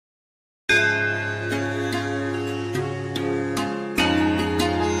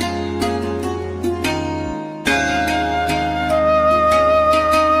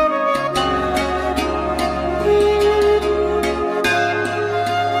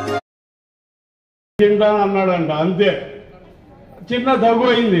తింటాను అన్నాడంట. అంతే, చిన్న దగ్గు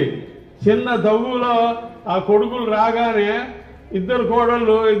అయింది. చిన్న దగ్గులో ఆ కొడుకులు రాగానే ఇద్దరు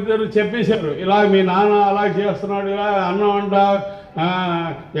కోడళ్ళు చెప్పేశారు, ఇలా మీ నాన్న అలా చేస్తున్నాడు, ఇలా అన్నం అంట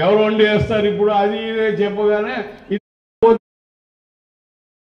ఎవరు వండి వేస్తారు ఇప్పుడు, అది ఇదే చెప్పగానే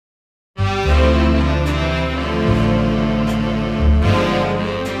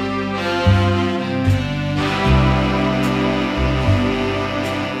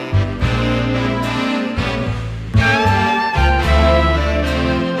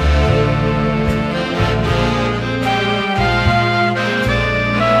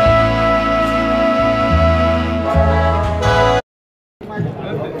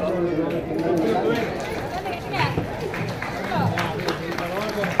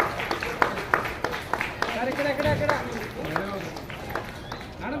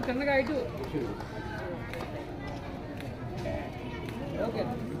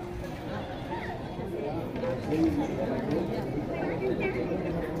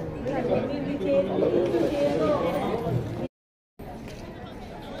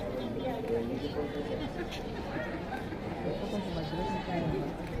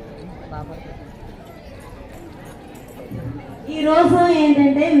ఈ రోజు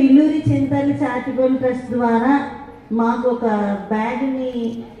ఏంటంటే విల్లూరి చింతల్లి చారిటబుల్ ట్రస్ట్ ద్వారా మాకు ఒక బ్యాగ్ని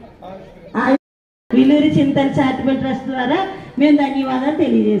విల్లూరి చింతల్లి చారిటబుల్ ట్రస్ట్ ద్వారా మేము ధన్యవాదాలు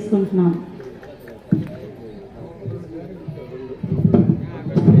తెలియజేసుకుంటున్నాం.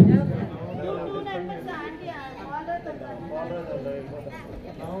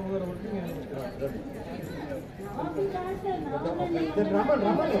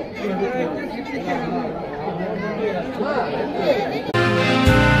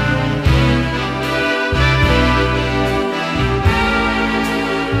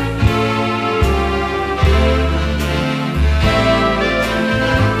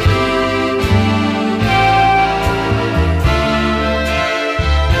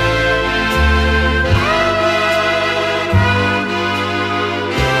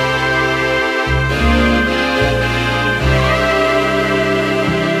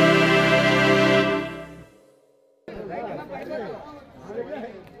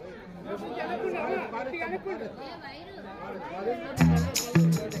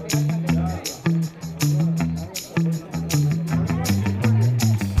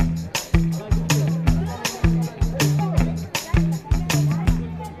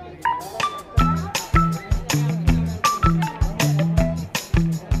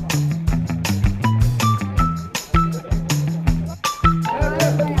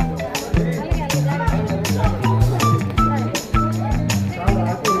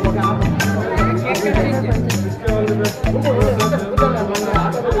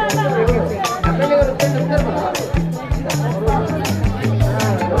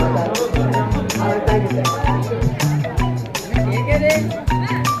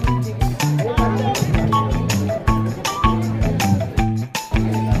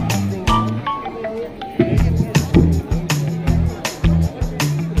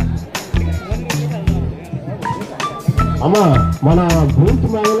 అమ్మా, మన బూత్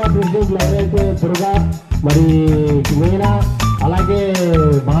మహిళా ప్రెసిడెంట్లు ఎవరైతే దుర్గా, మరి మీనా, అలాగే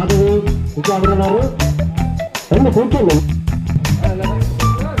మాధవి, ఇంకా ఎవరున్నారు రండి కూర్చోండి.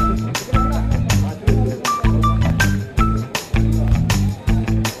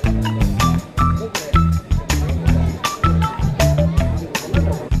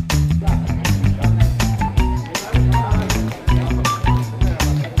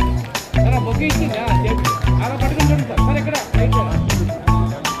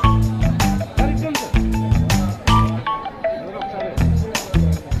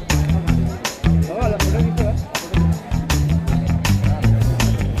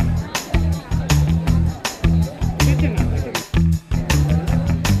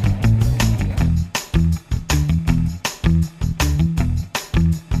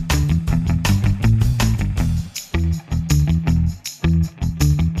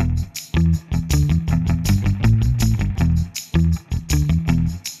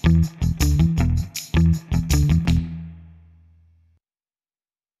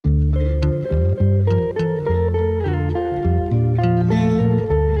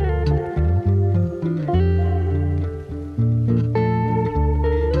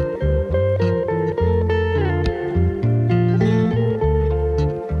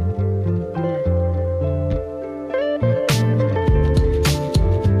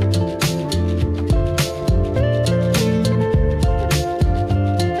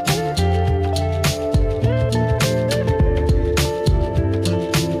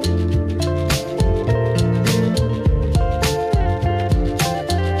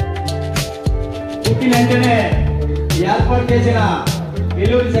 పుట్టిన వెంటనే ఏర్పాటు చేసిన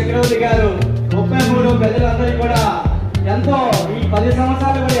వెల్లూరి చక్రవర్తి గారు 33 ప్రజలందరికీ కూడా ఎంతో ఈ 10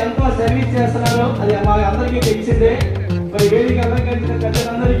 సంవత్సరాలు కూడా ఎంతో సర్వీస్ చేస్తున్నారు. అది మా అందరికీ తెలిసిందే. మరి వేదిక అలంకరించిన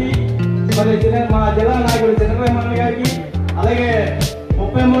పెద్దలందరికీ, మరి మా జిల్లా నాయకుడు చంద్రబాబు గారికి, అలాగే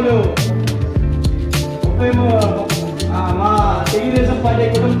 33 మా తెలుగుదేశం పార్టీ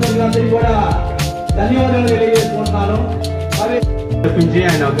కుటుంబ సభ్యులందరికీ కూడా ధన్యవాదాలు తెలియజేసుకుంటున్నాను.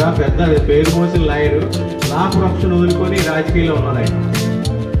 ఆయన ఒక పెద్ద పేరు మోసిన లాయరు, లా ప్రొఫెషన్ వదులుకొని రాజకీయాల్లో ఉన్నారు ఆయన.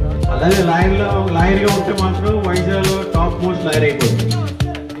 అలాగే లాయర్గా ఉంటే మాత్రం వైజాగ్లో టాప్ మోస్ట్ లాయర్ అయిపోతుంది.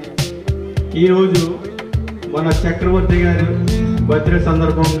 ఈరోజు మన చక్రవర్తి గారు బర్త్డే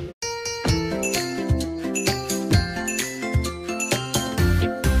సందర్భంగా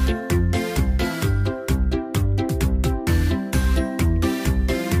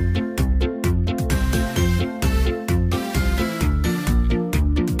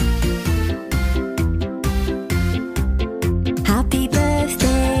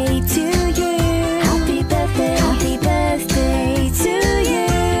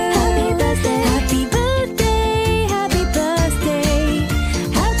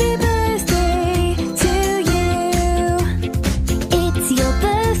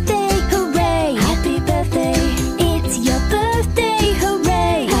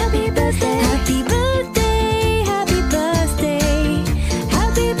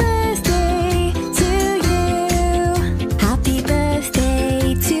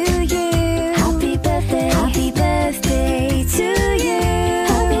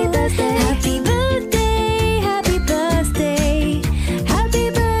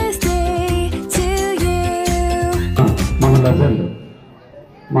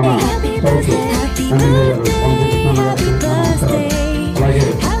మన సౌత్ ఎమ్మెల్యే గారు అలాగే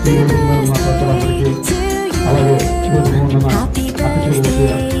అలాగే మన చక్రవర్తి గారు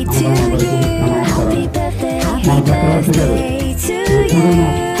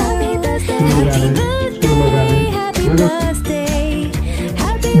స్కూల్లో కానీ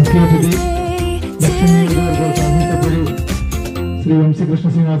ముఖ్య అతిథి దక్షిణ నియోజకవర్గ శాసనసభ్యులు శ్రీ వంశీ కృష్ణ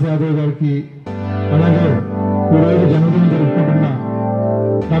శ్రీనివాస యాదవ్ గారికి, అలాగే ఈరోజు జన్మదినం జరుపుకుంటున్న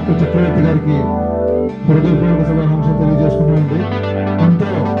డాక్టర్ చక్రవర్తి గారికి హృదయపూర్వక శుభాకాంక్షలు తెలియజేసుకున్నామండి. ఎంతో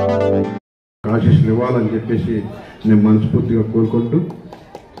ఆశీస్సులు ఇవ్వాలని చెప్పేసి నేను మనస్ఫూర్తిగా కోరుకుంటూ,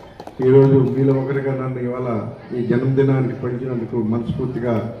 ఈరోజు మీలో ఒకరిగా నన్ను ఇవాళ ఈ జన్మదినానికి పంచినందుకు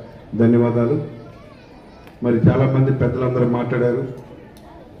మనస్ఫూర్తిగా ధన్యవాదాలు. మరి చాలామంది పెద్దలందరూ మాట్లాడారు.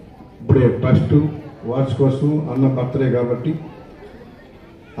 ఇప్పుడే ఫస్ట్ వార్షికోత్సవం అన్న బర్త్డే కాబట్టి,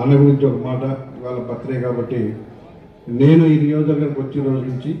 అన్న గురించి ఒక మాట. ఇవాళ బర్త్డే కాబట్టి నేను ఈ నియోజకవర్గానికి వచ్చిన రోజు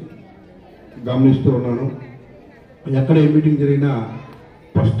నుంచి గమనిస్తూ ఉన్నాను. ఎక్కడ ఏ మీటింగ్ జరిగినా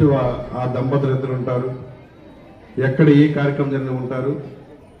ఫస్ట్ ఆ దంపతులు ఇద్దరు ఉంటారు, ఎక్కడ ఏ కార్యక్రమం జరిగిన ఉంటారు.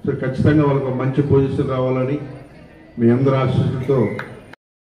 సో ఖచ్చితంగా వాళ్ళకు మంచి పొజిషన్ రావాలని మీ అందరి ఆశీస్సులతో.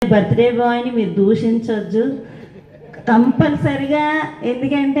 బర్త్డే బాయ్ని మీరు దూషించవచ్చు కంపల్సరిగా,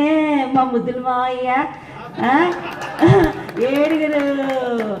 ఎందుకంటే మా ముద్దులు మావయ్య 7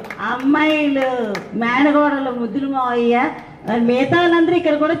 అమ్మాయిలు మేనగోడలు ముద్దులు మావయ్య. మిగతా వాళ్ళందరూ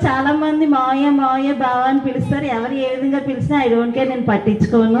ఇక్కడ కూడా చాలా మంది మావయ్య మావయ్య బావ అని పిలుస్తారు. ఎవరు ఏ విధంగా పిలిచినా ఐ డోంట్ కేర్, నేను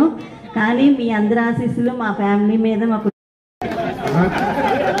పట్టించుకోను. కానీ మీ అందరి ఆశీస్సులు మా ఫ్యామిలీ మీద మాకు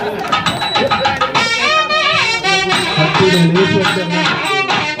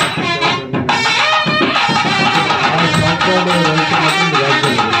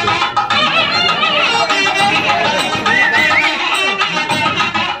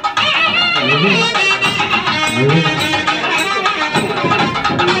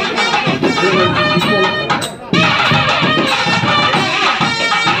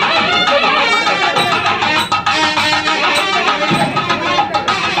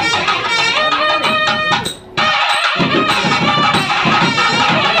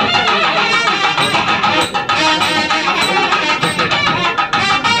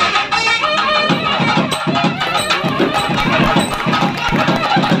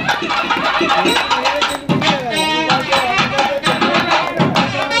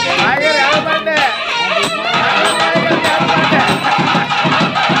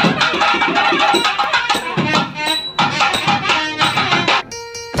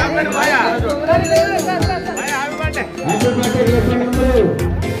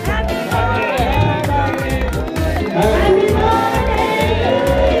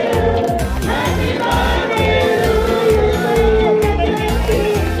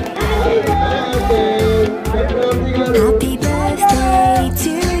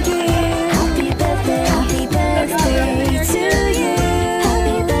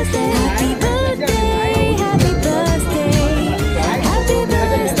Happy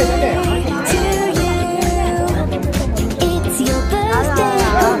birthday to you.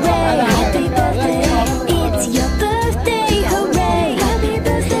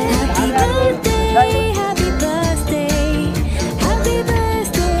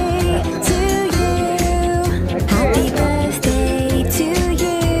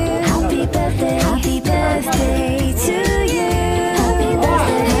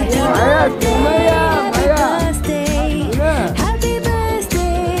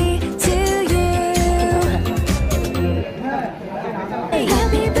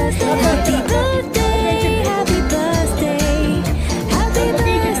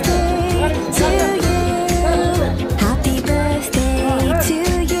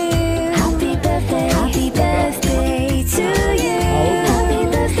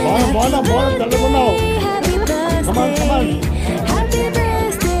 Model చదువుకున్నావు కమాన్ కమాన్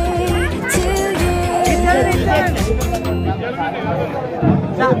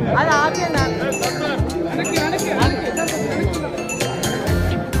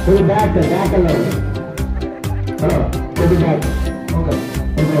బ్యాక్ బ్యాక్ అలా బ్యాక్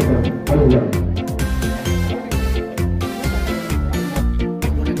ఓకే